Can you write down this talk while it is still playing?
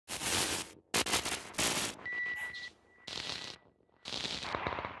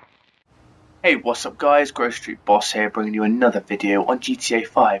Hey, what's up guys, Grove Street Boss here, bringing you another video on GTA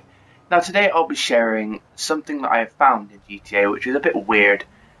 5. Now today I'll be sharing something that I have found in GTA which is a bit weird.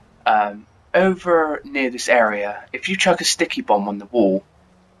 Over near this area, if you chuck a sticky bomb on the wall,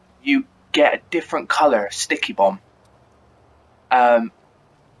 you get a different colour sticky bomb.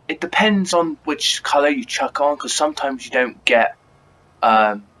 It depends on which colour you chuck on, because sometimes you don't get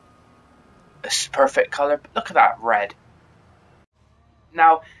a perfect colour, but look at that red.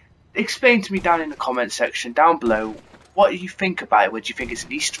 Now, explain to me down in the comment section down below what you think about it. Would you think it's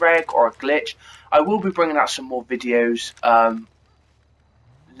an Easter egg or a glitch? I will be bringing out some more videos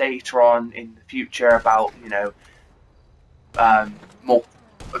later on in the future about, more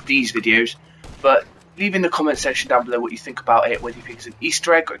of these videos. But leave in the comment section down below what you think about it, whether you think it's an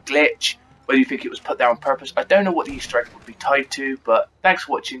Easter egg or a glitch, whether you think it was put there on purpose. I don't know what the Easter egg would be tied to, but thanks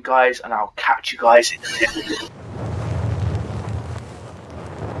for watching guys, and I'll catch you guys in the next video.